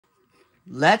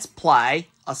let's play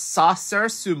a Saucer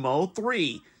Sumo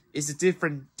 3. It's a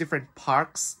different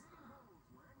parks.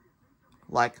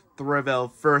 Like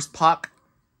Thrillville First Park,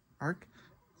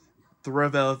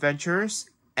 Thrillville Adventures,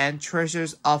 and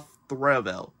Treasures of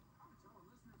Thrillville.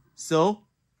 So,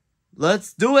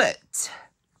 let's do it!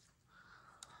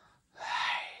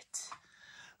 Alright,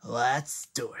 let's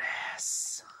do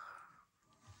this.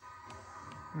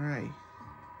 Alright,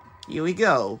 here we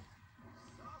go.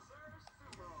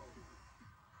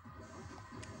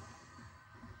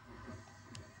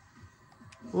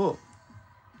 Whoa.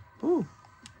 Ooh.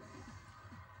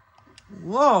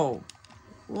 Whoa.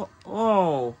 Whoa.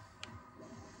 Whoa.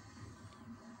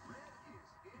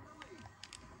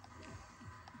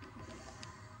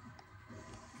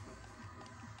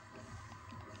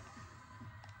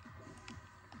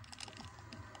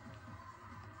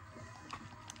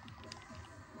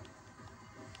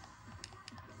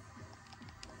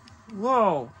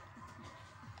 Whoa.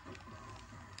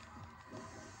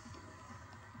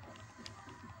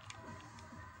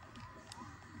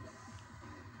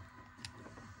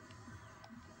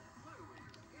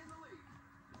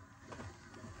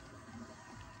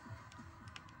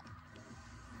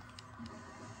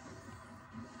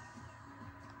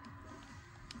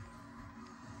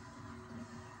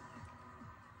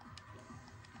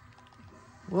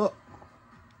 Whoa.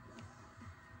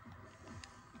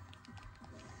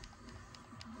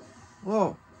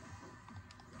 Whoa.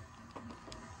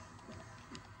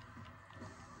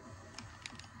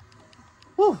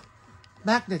 Whoa.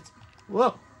 Magnet.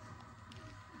 Whoa.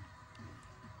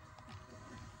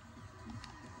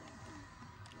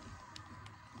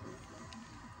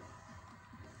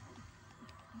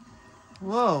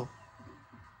 Whoa.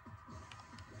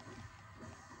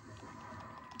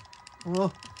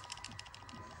 Whoa.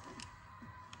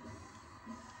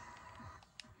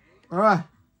 Alright.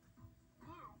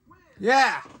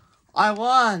 Yeah! I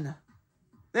won!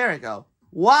 There we go.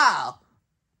 Wow!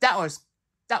 That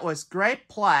was great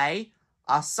play.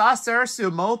 A Saucer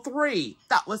Sumo 3.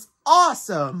 That was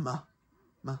awesome!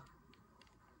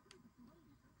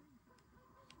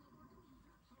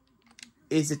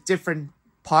 Is it different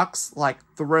parks like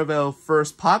Thrillville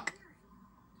First Park?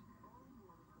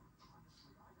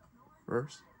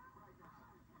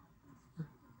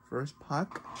 First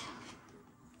Park?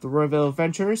 Thrillville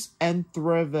Adventures and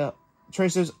Thrillville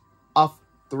Treasures of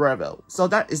Thrillville. So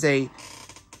that is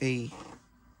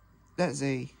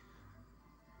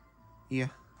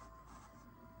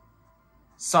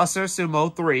Saucer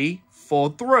Sumo 3 for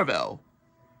Thrillville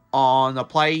on the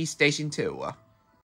PlayStation 2.